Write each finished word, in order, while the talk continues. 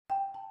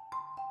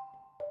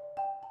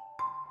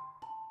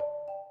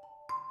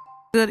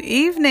Good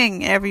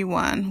evening,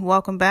 everyone.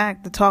 Welcome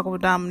back to Talk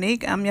with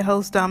Dominique. I'm your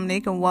host,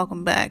 Dominique, and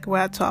welcome back,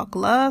 where I talk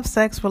love,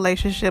 sex,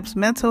 relationships,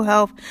 mental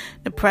health,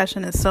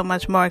 depression, and so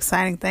much more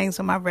exciting things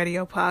on my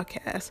radio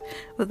podcast.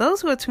 For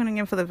those who are tuning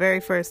in for the very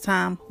first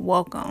time,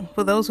 welcome.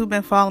 For those who've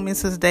been following me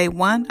since day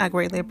one, I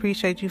greatly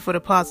appreciate you for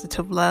the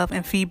positive love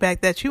and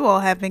feedback that you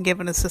all have been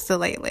giving us sister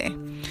lately.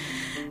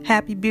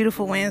 Happy,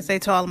 beautiful Wednesday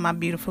to all of my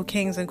beautiful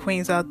kings and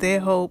queens out there.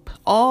 Hope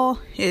all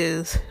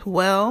is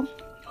well.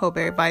 Hope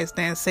everybody's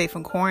staying safe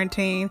in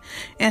quarantine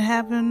and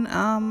having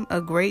a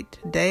great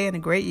day and a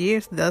great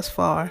year thus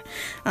far.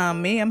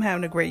 I'm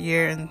having a great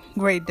year and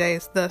great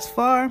days thus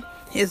far.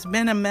 It's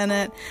been a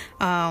minute.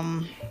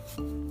 Shout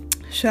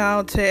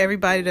out to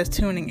everybody that's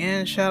tuning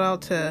in. Shout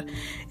out to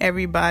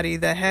everybody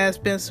that has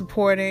been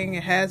supporting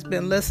and has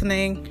been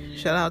listening.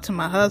 Shout out to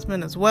my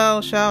husband as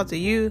well. Shout out to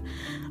you.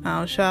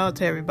 Shout out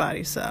to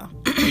everybody. So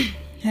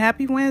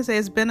happy Wednesday.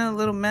 It's been a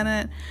little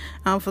minute.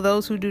 For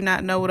those who do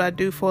not know what I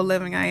do for a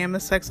living, I am a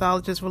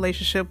sexologist,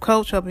 relationship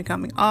coach,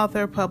 up-and-coming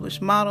author,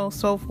 published model,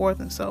 so forth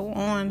and so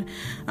on.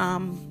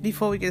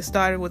 Before we get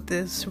started with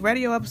this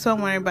radio episode,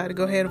 I want everybody to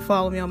go ahead and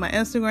follow me on my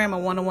Instagram. I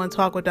one-on-one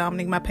talk with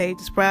Dominique. My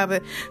page is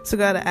private, so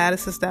go to add a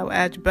sister. I will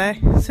add you back.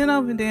 Send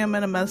over a DM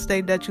and a message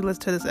state that you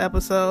listen to this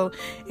episode.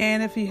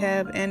 And if you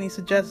have any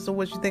suggestions of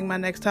what you think my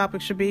next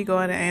topic should be, go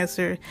ahead and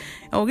answer.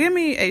 Or give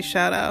me a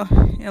shout out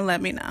and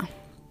let me know.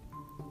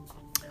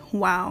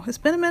 Wow, it's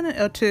been a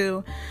minute or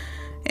two,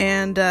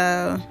 and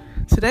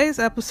today's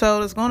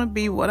episode is going to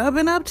be what I've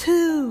been up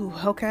to,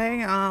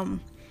 okay?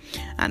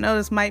 I know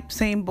this might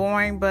seem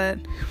boring, but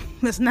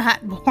it's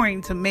not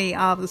boring to me,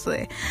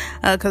 obviously,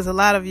 because a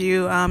lot of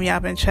you, y'all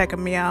been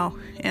checking me out,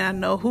 and I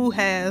know who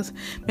has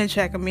been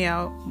checking me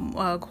out.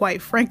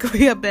 Quite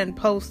frankly, I've been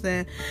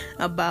posting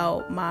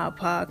about my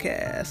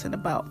podcast and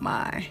about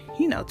my,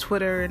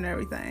 Twitter and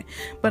everything,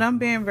 but I'm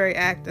being very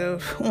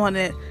active on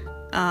it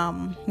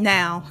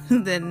now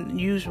than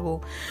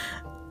usual.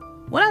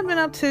 What I've been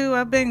up to,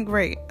 I've been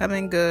great. I've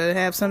been good.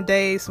 Have some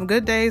days, some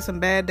good days, some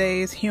bad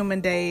days,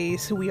 human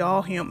days. We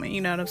all human,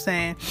 you know what I'm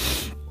saying?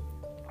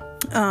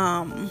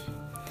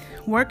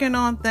 Working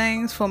on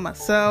things for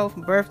myself.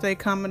 Birthday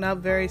coming up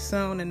very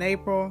soon in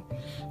April.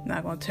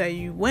 Not gonna tell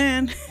you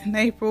when in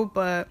April,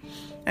 but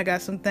I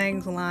got some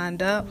things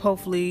lined up.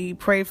 Hopefully,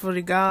 pray for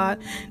the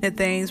God that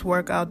things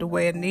work out the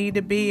way it need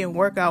to be and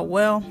work out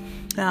well.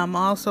 I'm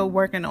also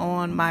working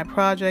on my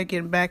project,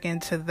 getting back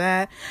into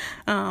that.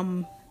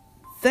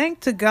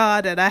 Thank to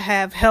God that I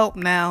have help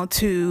now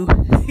to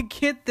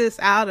get this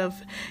out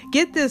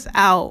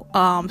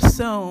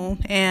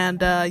soon.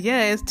 And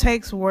it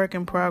takes work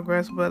in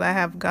progress, but I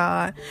have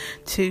God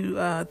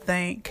to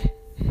thank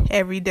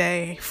every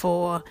day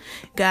for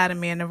guiding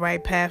me in the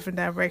right path and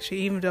direction.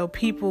 Even though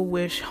people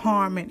wish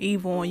harm and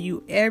evil on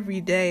you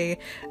every day,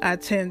 I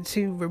tend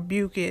to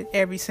rebuke it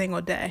every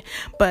single day.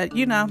 But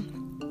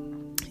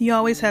you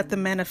always have to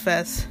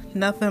manifest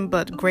nothing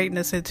but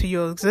greatness into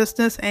your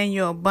existence and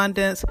your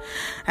abundance.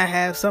 I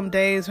have some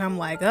days where I'm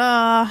like,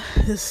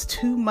 it's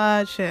too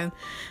much,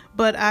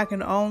 but I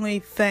can only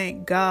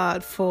thank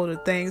God for the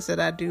things that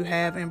I do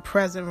have in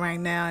present right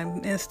now,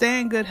 and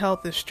stay in good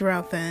health and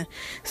strength, and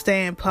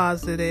staying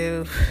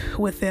positive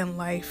within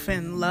life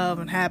and love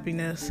and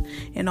happiness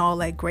and all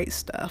that great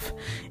stuff.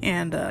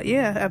 And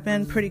I've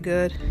been pretty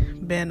good.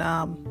 Been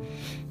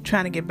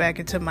trying to get back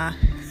into my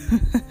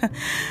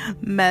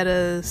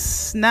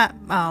not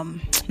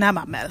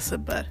my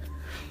medicine, but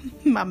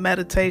my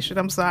meditation.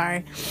 I'm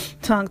sorry,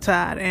 tongue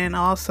tied. And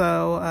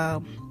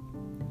also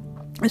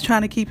it's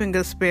trying to keep in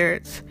good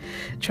spirits,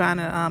 trying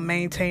to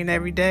maintain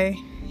every day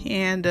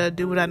and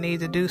do what I need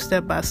to do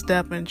step by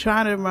step, and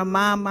trying to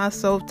remind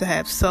myself to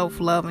have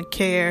self-love and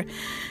care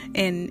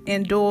and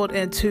indulge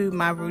into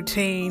my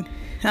routine.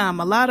 A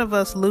lot of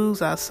us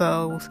lose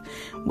ourselves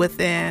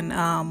within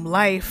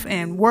life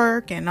and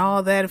work and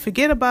all that, and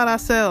forget about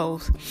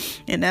ourselves,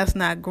 and that's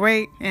not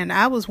great. And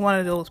I was one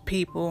of those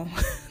people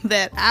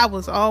that I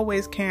was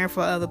always caring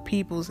for other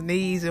people's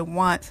needs and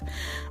wants,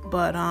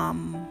 but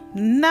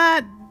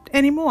not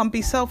anymore. I'm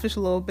be selfish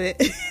a little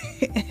bit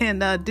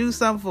and do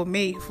something for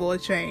me for a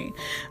change.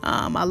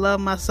 I love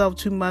myself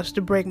too much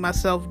to break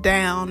myself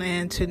down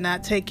and to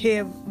not take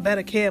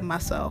better care of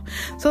myself.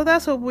 So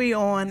that's what we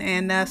on,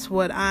 and that's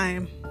what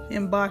I'm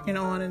embarking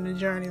on in the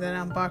journey that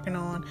I'm embarking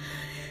on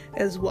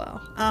as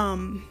well.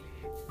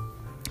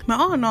 My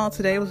all in all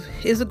today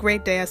is a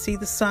great day. I see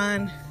the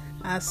sun.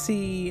 I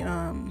see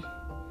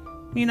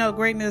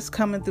greatness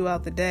coming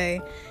throughout the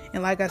day.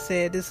 And like I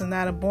said, this is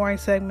not a boring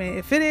segment.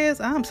 If it is,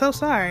 I'm so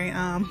sorry.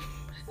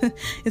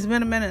 It's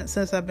been a minute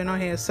since I've been on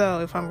here,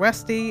 so if I'm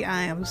rusty,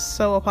 I am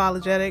so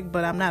apologetic,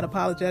 but I'm not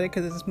apologetic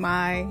because it's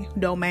my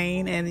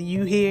domain, and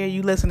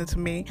you listening to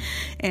me,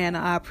 and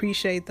I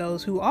appreciate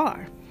those who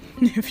are.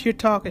 If you're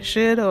talking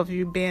shit or if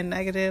you're being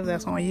negative,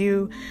 that's on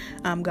you.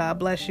 God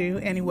bless you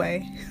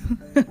anyway.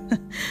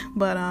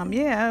 But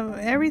yeah,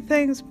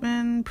 everything's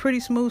been pretty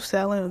smooth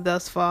sailing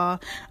thus far.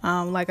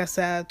 Like I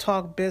said, I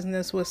talk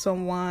business with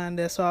someone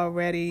that's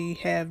already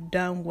have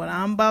done what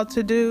I'm about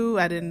to do.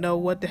 I didn't know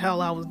what the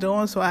hell I was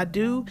doing, so I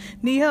do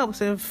need help.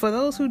 So for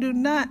those who do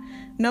not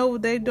know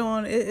what they're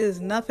doing, it is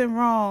nothing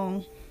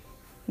wrong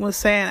with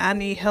saying I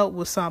need help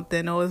with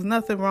something, or there's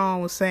nothing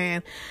wrong with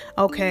saying,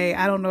 okay,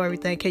 I don't know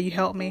everything, can you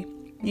help me?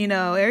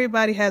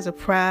 Everybody has a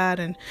pride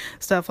and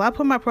stuff. I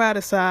put my pride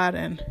aside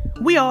and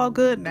we all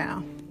good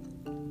now.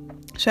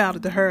 Shout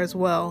out to her as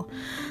well.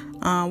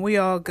 We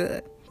all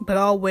good, but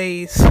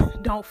always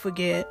don't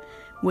forget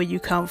where you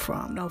come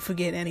from. Don't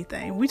forget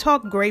anything. We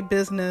talk great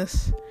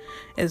business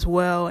as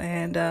well,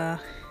 and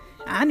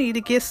I need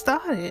to get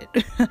started.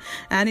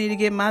 I need to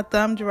get my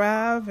thumb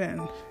drive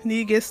and need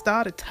to get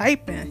started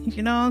typing.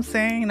 You know what I'm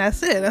saying?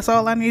 That's it. That's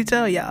all I need to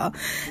tell y'all.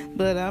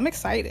 But I'm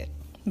excited.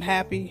 I'm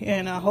happy.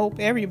 And I hope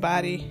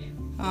everybody,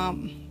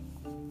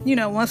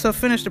 once I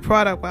finish the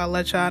product, I'll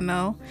let y'all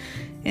know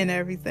and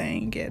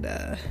everything. And,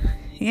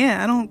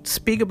 I don't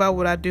speak about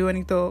what I do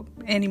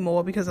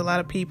anymore because a lot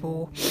of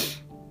people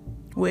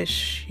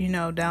wish,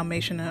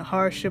 Dalmatian and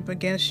hardship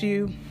against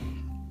you.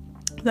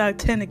 I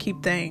tend to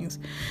keep things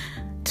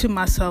to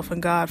myself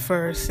and God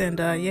first. And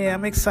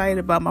I'm excited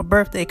about my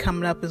birthday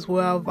coming up as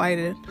well. I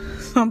invited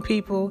some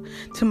people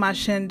to my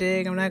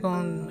shindig. I'm not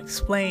going to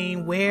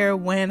explain where,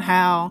 when,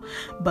 how,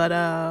 but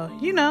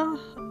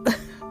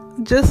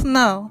just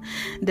know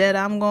that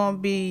I'm going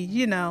to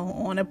be,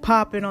 on it,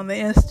 popping on the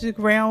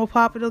Instagram, or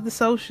popping on the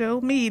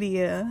social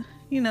media.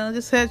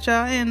 Just let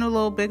y'all in a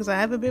little bit because I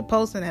haven't been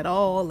posting at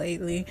all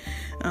lately.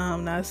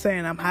 I'm not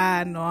saying I'm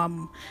hiding or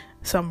I'm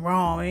something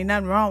wrong. Ain't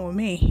nothing wrong with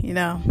me,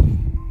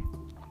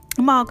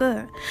 I'm all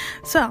good.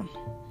 So,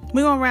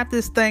 we're going to wrap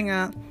this thing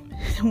up.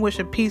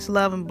 Wishing peace,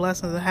 love, and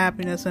blessings and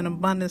happiness and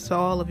abundance to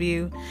all of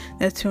you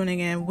that's tuning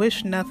in.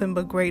 Wish nothing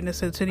but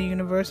greatness into the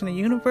universe, and the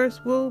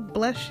universe will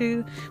bless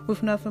you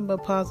with nothing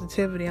but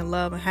positivity and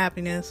love and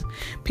happiness.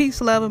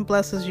 Peace, love, and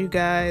blessings, you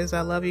guys.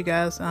 I love you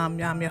guys. I'm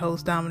your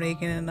host,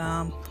 Dominique, and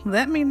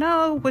let me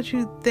know what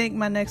you think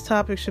my next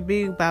topic should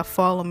be by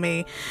following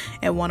me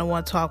at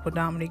 101 Talk with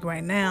Dominique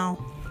right now.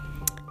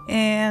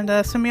 And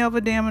send me over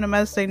a DM and a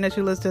message saying that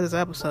you listened to this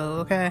episode,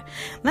 okay?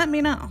 Let me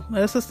know.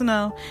 Let us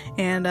know.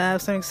 And I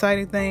have some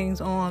exciting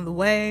things on the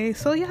way.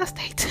 So, y'all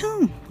stay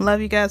tuned.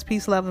 Love you guys.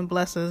 Peace, love, and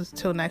blessings.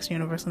 Till next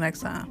universe, next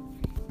time.